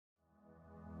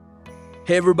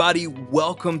Hey everybody,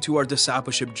 welcome to our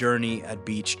discipleship journey at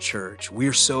Beach Church. We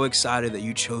are so excited that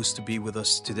you chose to be with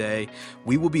us today.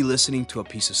 We will be listening to a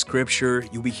piece of scripture.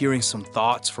 You'll be hearing some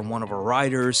thoughts from one of our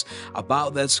writers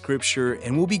about that scripture,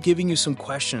 and we'll be giving you some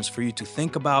questions for you to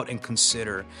think about and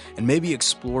consider, and maybe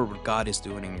explore what God is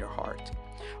doing in your heart.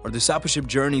 Our discipleship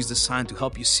journey is designed to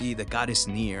help you see that God is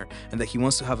near and that He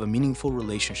wants to have a meaningful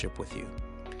relationship with you.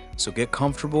 So get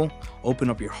comfortable, open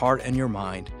up your heart and your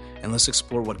mind, and let's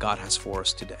explore what God has for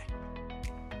us today.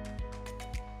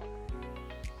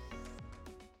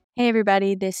 Hey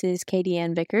everybody, this is Katie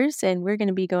Ann Vickers, and we're going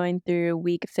to be going through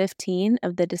week 15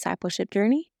 of the discipleship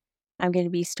journey. I'm going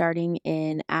to be starting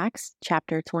in Acts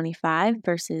chapter 25,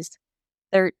 verses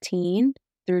 13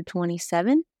 through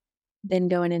 27, then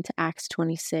going into Acts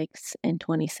 26 and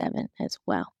 27 as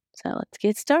well. So let's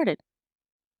get started.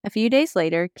 A few days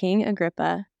later, King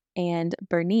Agrippa and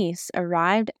Bernice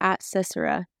arrived at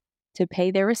Caesarea to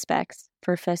pay their respects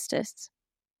for Festus.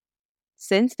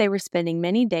 Since they were spending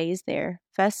many days there,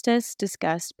 Festus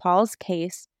discussed Paul's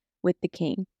case with the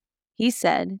king. He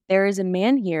said, "There is a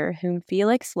man here whom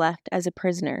Felix left as a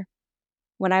prisoner.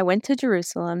 When I went to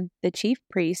Jerusalem, the chief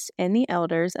priests and the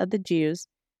elders of the Jews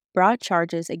brought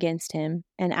charges against him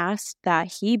and asked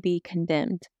that he be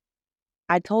condemned.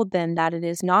 I told them that it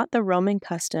is not the Roman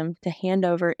custom to hand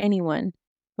over anyone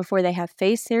before they have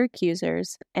faced their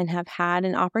accusers and have had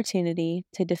an opportunity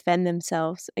to defend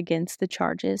themselves against the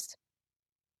charges.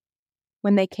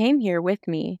 When they came here with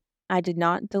me, I did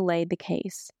not delay the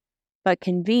case, but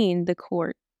convened the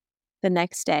court the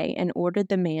next day and ordered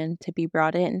the man to be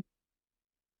brought in.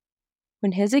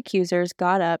 When his accusers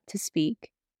got up to speak,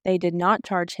 they did not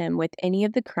charge him with any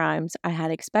of the crimes I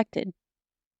had expected.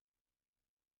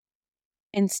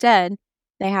 Instead,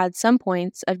 they had some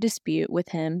points of dispute with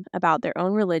him about their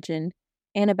own religion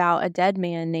and about a dead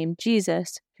man named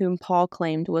Jesus, whom Paul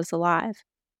claimed was alive.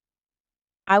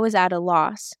 I was at a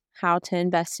loss how to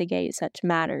investigate such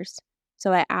matters,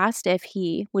 so I asked if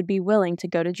he would be willing to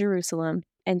go to Jerusalem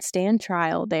and stand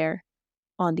trial there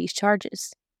on these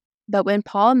charges. But when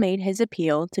Paul made his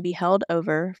appeal to be held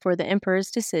over for the emperor's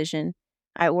decision,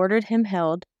 I ordered him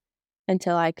held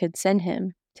until I could send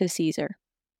him to Caesar."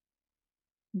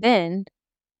 Then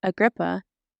Agrippa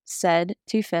said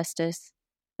to Festus,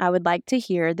 "I would like to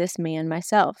hear this man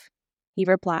myself." He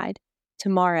replied,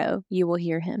 "Tomorrow you will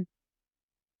hear him."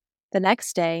 The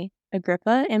next day,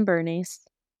 Agrippa and Bernice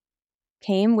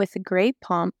came with great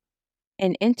pomp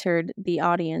and entered the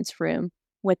audience room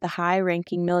with the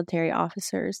high-ranking military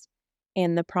officers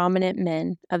and the prominent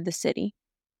men of the city.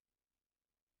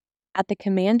 At the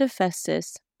command of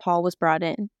Festus, Paul was brought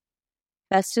in.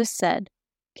 Festus said,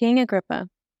 "King Agrippa,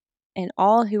 and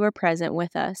all who are present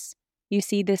with us, you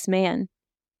see this man.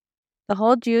 The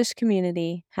whole Jewish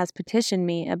community has petitioned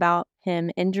me about him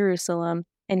in Jerusalem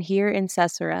and here in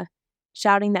Caesarea,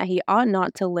 shouting that he ought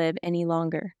not to live any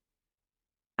longer.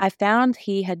 I found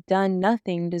he had done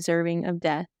nothing deserving of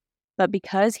death, but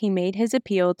because he made his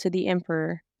appeal to the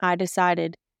emperor, I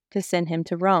decided to send him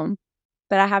to Rome.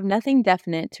 But I have nothing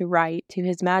definite to write to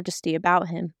His Majesty about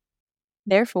him.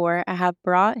 Therefore, I have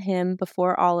brought him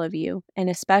before all of you, and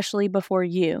especially before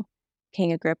you,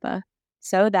 King Agrippa,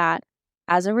 so that,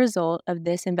 as a result of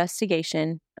this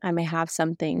investigation, I may have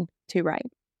something to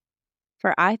write.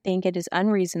 For I think it is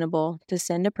unreasonable to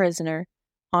send a prisoner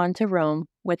on to Rome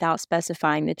without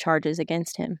specifying the charges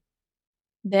against him."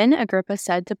 Then Agrippa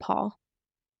said to Paul,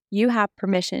 "You have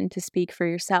permission to speak for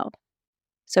yourself."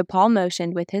 So Paul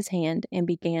motioned with his hand and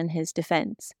began his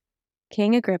defense.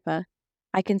 "King Agrippa,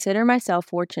 I consider myself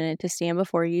fortunate to stand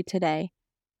before you today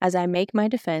as I make my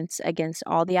defense against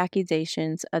all the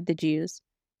accusations of the Jews,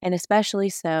 and especially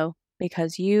so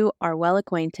because you are well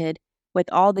acquainted with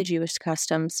all the Jewish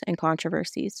customs and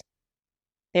controversies.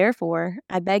 Therefore,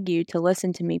 I beg you to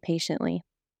listen to me patiently.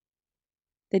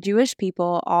 The Jewish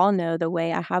people all know the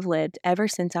way I have lived ever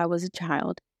since I was a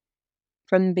child,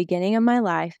 from the beginning of my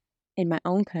life in my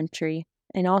own country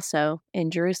and also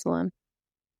in Jerusalem.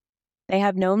 They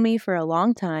have known me for a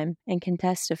long time and can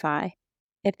testify,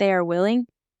 if they are willing,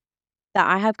 that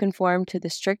I have conformed to the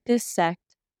strictest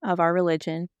sect of our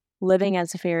religion, living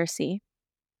as a Pharisee.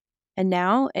 And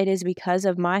now it is because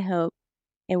of my hope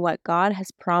in what God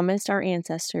has promised our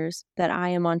ancestors that I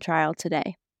am on trial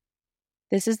today.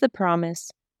 This is the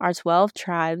promise our 12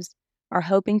 tribes are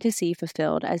hoping to see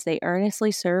fulfilled as they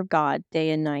earnestly serve God day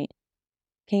and night.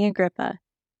 King Agrippa,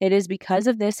 it is because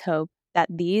of this hope that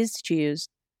these Jews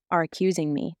are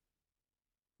accusing me.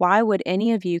 Why would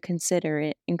any of you consider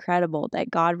it incredible that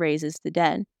God raises the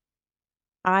dead?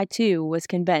 I, too, was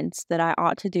convinced that I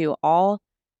ought to do all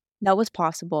that was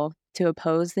possible to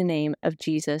oppose the name of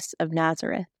Jesus of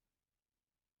Nazareth.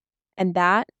 And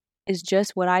that is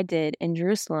just what I did in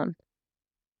Jerusalem.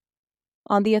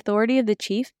 On the authority of the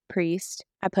chief priest,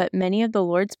 I put many of the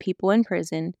Lord's people in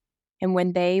prison, and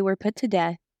when they were put to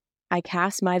death, I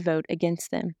cast my vote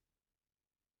against them.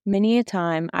 Many a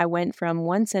time I went from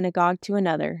one synagogue to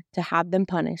another to have them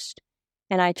punished,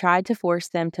 and I tried to force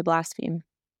them to blaspheme.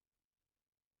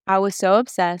 I was so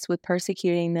obsessed with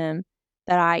persecuting them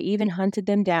that I even hunted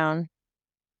them down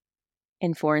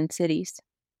in foreign cities.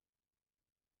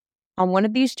 On one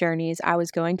of these journeys, I was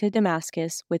going to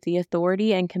Damascus with the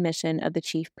authority and commission of the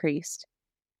chief priest.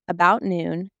 About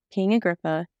noon, King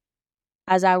Agrippa,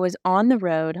 as I was on the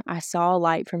road, I saw a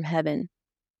light from heaven,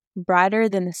 brighter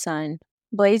than the sun,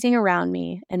 blazing around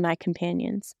me and my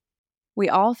companions. We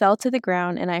all fell to the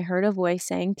ground, and I heard a voice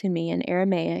saying to me in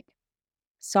Aramaic,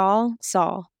 "Saul,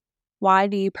 Saul, why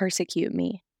do you persecute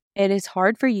me? It is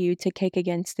hard for you to kick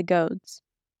against the goads."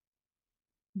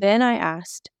 Then I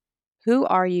asked, "Who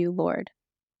are you, Lord?"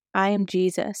 "I am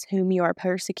Jesus, whom you are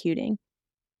persecuting."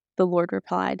 The Lord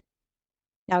replied,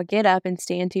 "Now get up and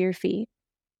stand to your feet.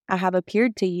 I have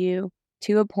appeared to you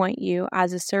to appoint you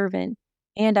as a servant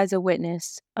and as a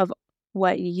witness of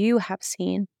what you have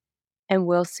seen and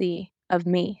will see of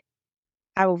me.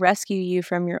 I will rescue you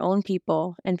from your own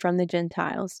people and from the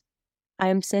Gentiles. I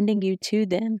am sending you to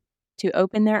them to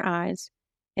open their eyes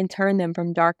and turn them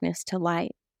from darkness to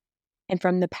light and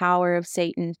from the power of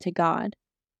Satan to God,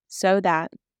 so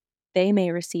that they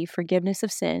may receive forgiveness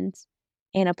of sins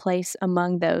and a place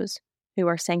among those who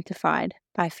are sanctified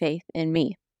by faith in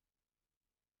me."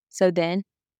 So then,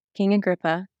 King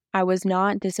Agrippa, I was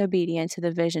not disobedient to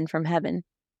the vision from heaven.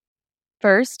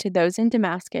 First to those in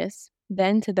Damascus,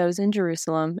 then to those in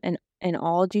Jerusalem and in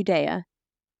all Judea,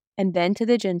 and then to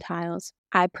the Gentiles,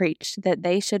 I preached that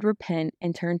they should repent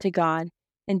and turn to God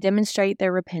and demonstrate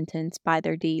their repentance by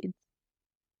their deeds.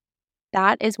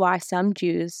 That is why some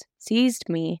Jews seized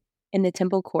me in the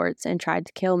temple courts and tried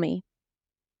to kill me.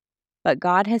 But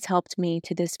God has helped me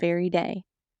to this very day.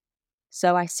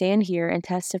 So I stand here and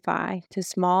testify to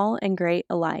small and great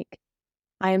alike.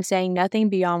 I am saying nothing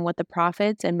beyond what the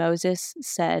prophets and Moses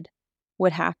said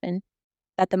would happen,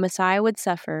 that the Messiah would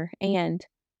suffer and,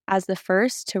 as the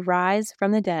first to rise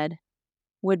from the dead,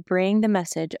 would bring the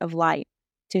message of light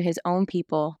to his own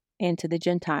people and to the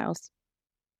Gentiles.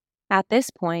 At this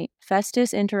point,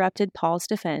 Festus interrupted Paul's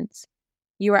defense.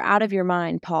 "You are out of your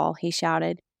mind, Paul," he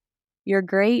shouted. "Your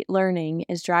great learning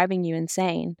is driving you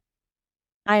insane."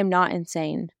 "I am not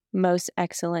insane, most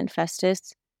excellent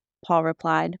Festus," Paul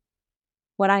replied.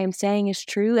 "What I am saying is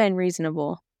true and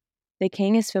reasonable. The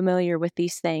king is familiar with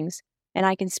these things, and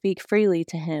I can speak freely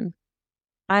to him.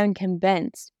 I am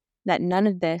convinced that none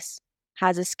of this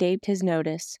has escaped his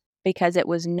notice because it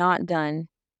was not done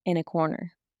in a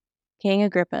corner. King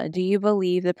Agrippa, do you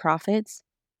believe the prophets?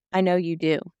 I know you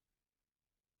do."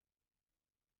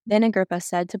 Then Agrippa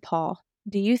said to Paul,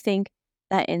 "Do you think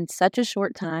that in such a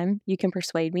short time you can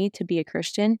persuade me to be a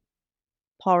Christian?"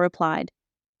 Paul replied,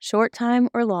 "Short time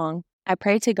or long, I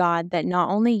pray to God that not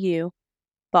only you,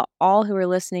 but all who are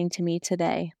listening to me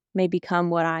today may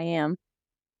become what I am,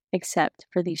 except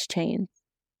for these chains."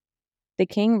 The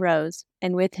king rose,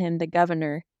 and with him the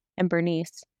governor and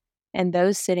Bernice, and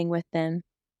those sitting with them.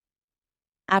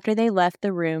 After they left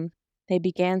the room, they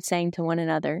began saying to one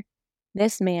another,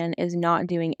 "This man is not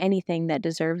doing anything that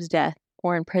deserves death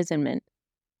or imprisonment."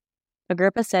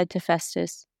 Agrippa said to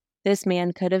Festus, "This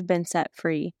man could have been set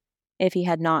free if he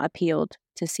had not appealed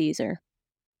to Caesar."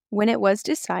 When it was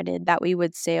decided that we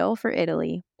would sail for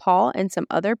Italy, Paul and some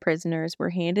other prisoners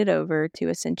were handed over to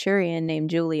a centurion named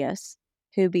Julius,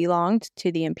 who belonged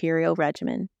to the imperial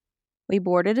regimen. We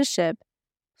boarded a ship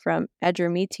from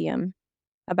Adramyttium,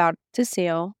 about to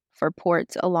sail for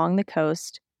ports along the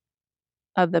coast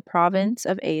of the province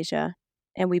of Asia,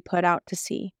 and we put out to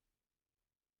sea.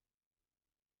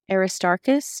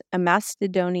 Aristarchus, a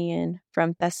Macedonian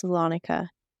from Thessalonica,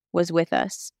 was with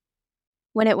us.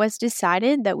 When it was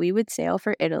decided that we would sail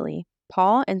for Italy,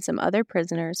 Paul and some other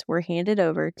prisoners were handed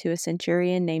over to a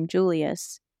centurion named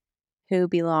Julius, who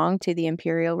belonged to the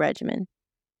imperial regimen.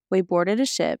 We boarded a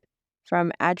ship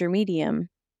from Adramyttium,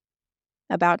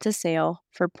 about to sail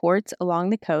for ports along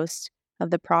the coast of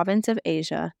the province of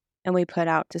Asia, and we put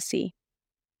out to sea.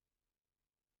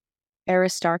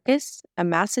 Aristarchus, a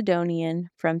Macedonian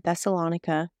from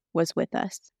Thessalonica, was with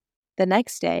us. The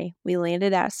next day we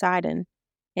landed at Sidon,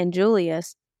 and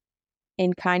Julius,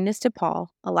 in kindness to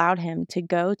Paul, allowed him to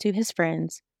go to his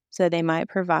friends so they might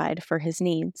provide for his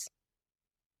needs.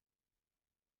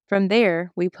 From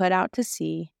there we put out to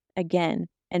sea again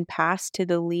and passed to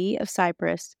the lee of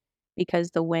Cyprus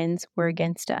because the winds were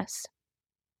against us.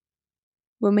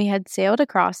 When we had sailed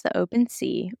across the open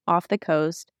sea off the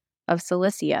coast of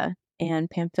Cilicia and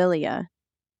Pamphylia,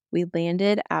 we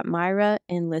landed at Myra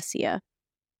in Lycia.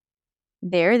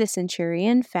 There the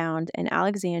centurion found an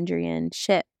Alexandrian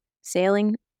ship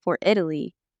sailing for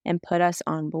Italy and put us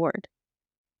on board.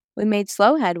 We made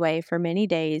slow headway for many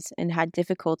days and had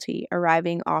difficulty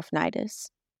arriving off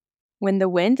Cnidus. When the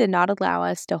wind did not allow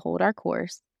us to hold our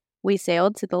course, we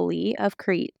sailed to the lee of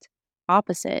Crete,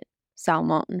 opposite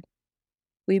Salmon.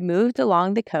 We moved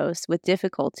along the coast with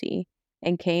difficulty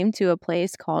and came to a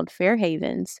place called Fair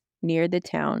Havens near the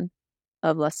town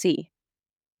of Lasea.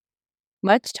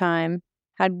 Much time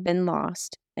had been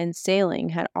lost, and sailing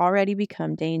had already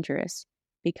become dangerous,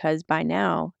 because by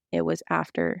now it was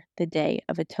after the Day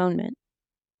of Atonement.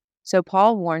 So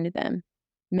Paul warned them,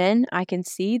 "Men, I can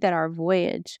see that our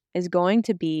voyage is going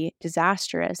to be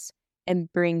disastrous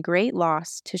and bring great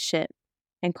loss to ship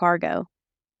and cargo,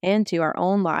 and to our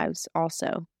own lives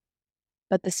also."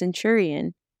 But the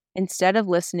centurion, instead of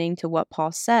listening to what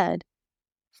Paul said,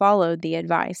 followed the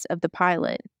advice of the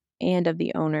pilot and of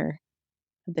the owner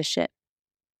of the ship.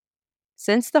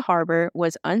 Since the harbor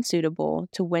was unsuitable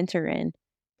to winter in,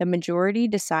 the majority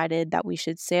decided that we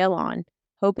should sail on,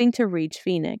 hoping to reach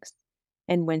Phoenix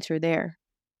and winter there.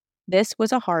 This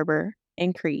was a harbor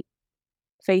in Crete,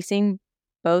 facing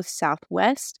both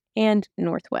southwest and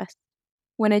northwest.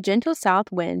 When a gentle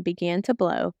south wind began to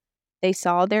blow, they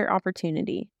saw their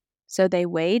opportunity, so they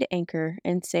weighed anchor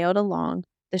and sailed along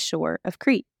the shore of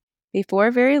Crete. Before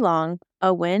very long,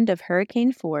 a wind of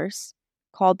hurricane force,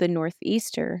 called the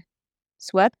northeaster,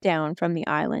 swept down from the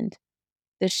island.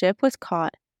 The ship was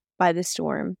caught by the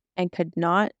storm and could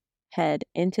not head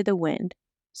into the wind,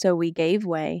 so we gave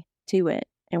way to it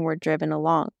and were driven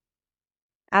along.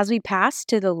 As we passed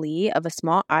to the lee of a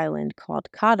small island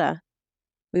called Cauda,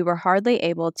 we were hardly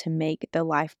able to make the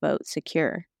lifeboat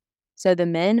secure, so the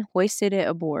men hoisted it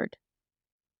aboard.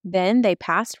 Then they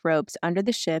passed ropes under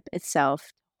the ship itself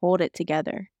to hold it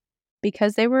together.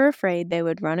 Because they were afraid they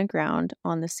would run aground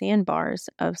on the sandbars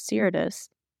of Syrtis,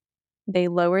 they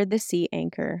lowered the sea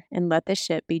anchor and let the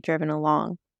ship be driven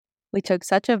along. We took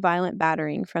such a violent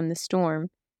battering from the storm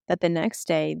that the next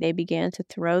day they began to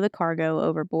throw the cargo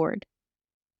overboard.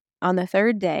 On the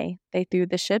third day, they threw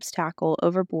the ship's tackle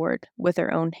overboard with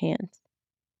their own hands.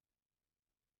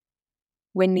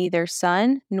 When neither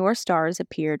sun nor stars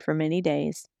appeared for many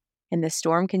days, and the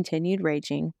storm continued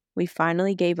raging, we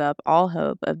finally gave up all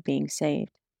hope of being saved.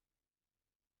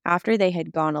 After they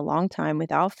had gone a long time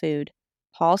without food,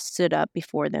 Paul stood up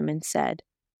before them and said,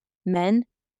 "Men,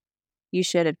 you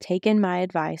should have taken my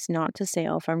advice not to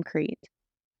sail from Crete.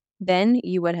 Then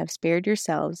you would have spared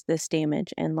yourselves this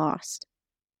damage and loss.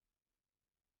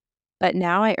 But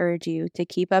now I urge you to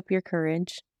keep up your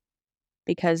courage,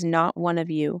 because not one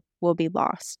of you will be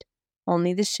lost,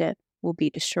 only the ship will be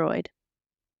destroyed."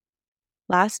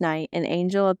 Last night, an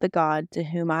angel of the God to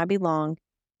whom I belong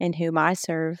and whom I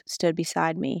serve stood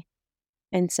beside me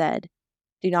and said,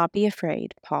 "Do not be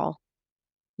afraid, Paul.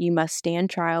 You must stand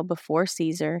trial before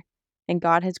Caesar, and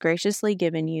God has graciously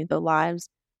given you the lives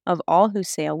of all who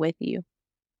sail with you.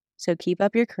 So keep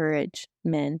up your courage,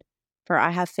 men, for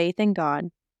I have faith in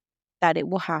God that it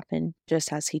will happen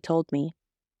just as he told me.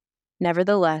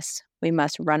 Nevertheless, we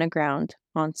must run aground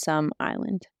on some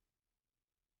island."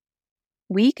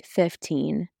 Week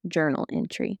 15 Journal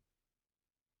Entry.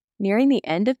 Nearing the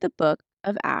end of the book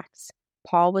of Acts,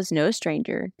 Paul was no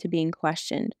stranger to being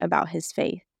questioned about his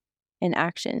faith and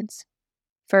actions.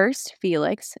 First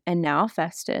Felix and now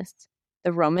Festus,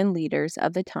 the Roman leaders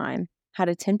of the time, had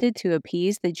attempted to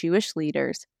appease the Jewish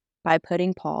leaders by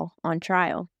putting Paul on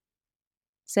trial.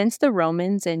 Since the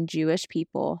Romans and Jewish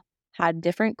people had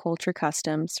different culture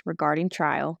customs regarding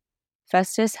trial,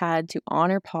 Festus had to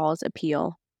honor Paul's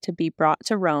appeal to be brought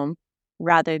to Rome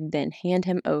rather than hand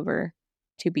him over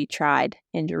to be tried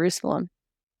in Jerusalem.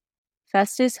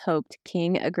 Festus hoped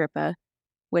King Agrippa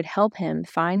would help him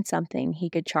find something he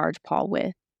could charge Paul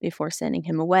with before sending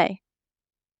him away.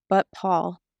 But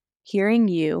Paul, hearing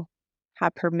you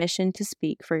have permission to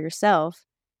speak for yourself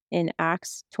in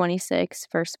Acts 26,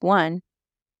 verse 1,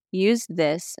 used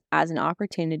this as an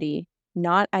opportunity,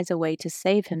 not as a way to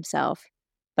save himself,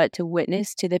 but to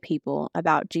witness to the people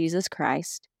about Jesus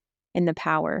Christ in the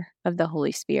power of the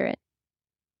Holy Spirit.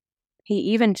 He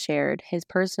even shared his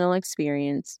personal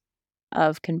experience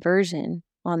of conversion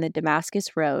on the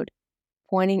Damascus Road,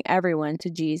 pointing everyone to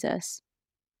Jesus,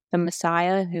 the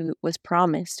Messiah who was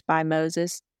promised by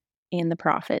Moses and the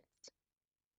prophets.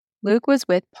 Luke was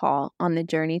with Paul on the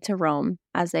journey to Rome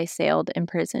as they sailed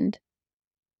imprisoned.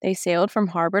 They sailed from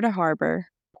harbor to harbor,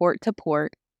 port to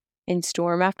port, in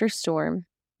storm after storm,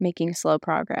 making slow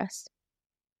progress.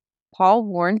 Paul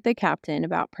warned the captain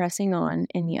about pressing on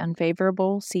in the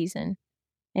unfavorable season,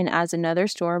 and as another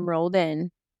storm rolled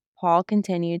in, Paul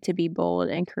continued to be bold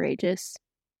and courageous.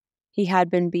 He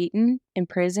had been beaten,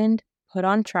 imprisoned, put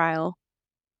on trial,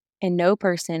 and no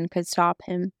person could stop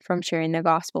him from sharing the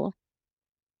gospel.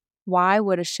 Why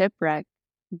would a shipwreck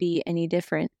be any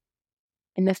different?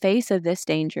 In the face of this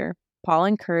danger, Paul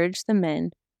encouraged the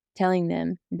men, telling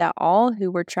them that all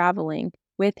who were traveling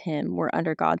with him were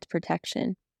under God's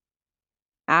protection.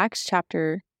 Acts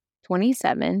chapter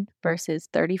 27, verses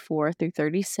 34 through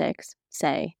 36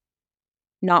 say,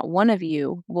 "Not one of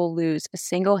you will lose a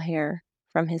single hair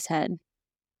from his head."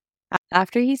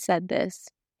 After he said this,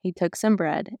 he took some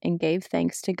bread and gave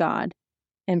thanks to God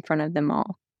in front of them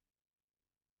all.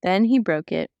 Then he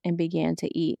broke it and began to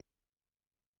eat.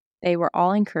 They were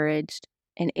all encouraged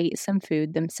and ate some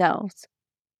food themselves.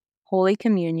 Holy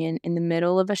Communion in the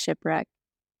middle of a shipwreck.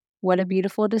 What a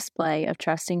beautiful display of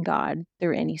trusting God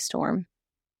through any storm.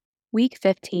 Week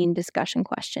 15 discussion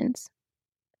questions.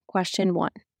 Question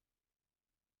 1.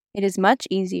 It is much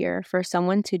easier for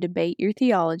someone to debate your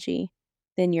theology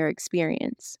than your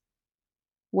experience.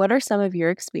 What are some of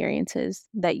your experiences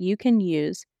that you can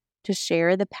use to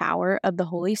share the power of the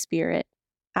Holy Spirit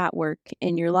at work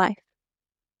in your life?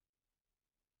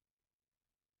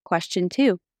 Question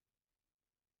 2.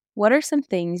 What are some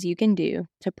things you can do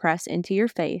to press into your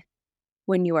faith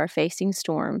when you are facing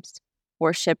storms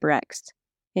or shipwrecks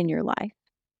in your life?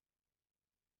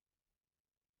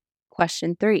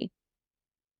 Question 3.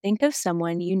 Think of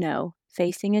someone you know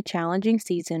facing a challenging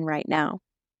season right now.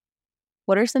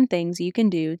 What are some things you can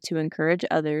do to encourage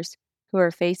others who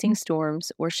are facing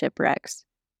storms or shipwrecks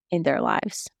in their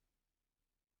lives?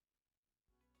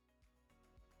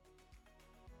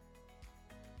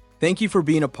 Thank you for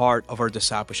being a part of our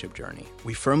discipleship journey.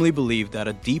 We firmly believe that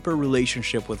a deeper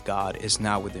relationship with God is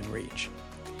now within reach.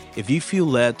 If you feel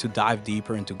led to dive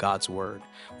deeper into God's Word,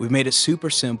 we've made it super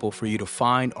simple for you to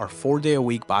find our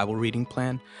 4-day-a-week Bible reading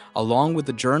plan, along with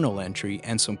the journal entry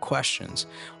and some questions.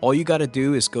 All you got to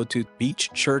do is go to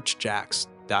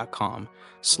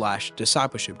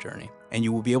beachchurchjax.com/discipleship journey, and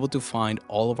you will be able to find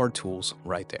all of our tools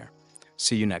right there.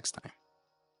 See you next time.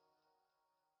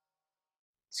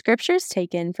 Scriptures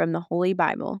taken from the Holy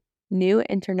Bible, New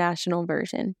International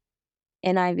Version,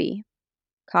 NIV.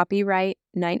 Copyright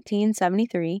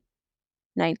 1973,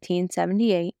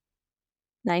 1978,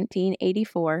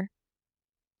 1984,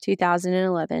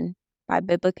 2011 by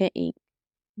Biblica Inc.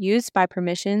 Used by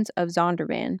permissions of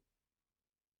Zondervan.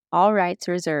 All rights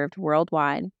reserved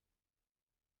worldwide.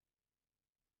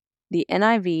 The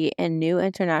NIV and New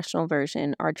International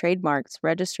Version are trademarks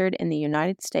registered in the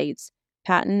United States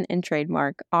Patent and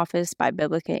Trademark Office by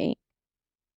Biblica Inc.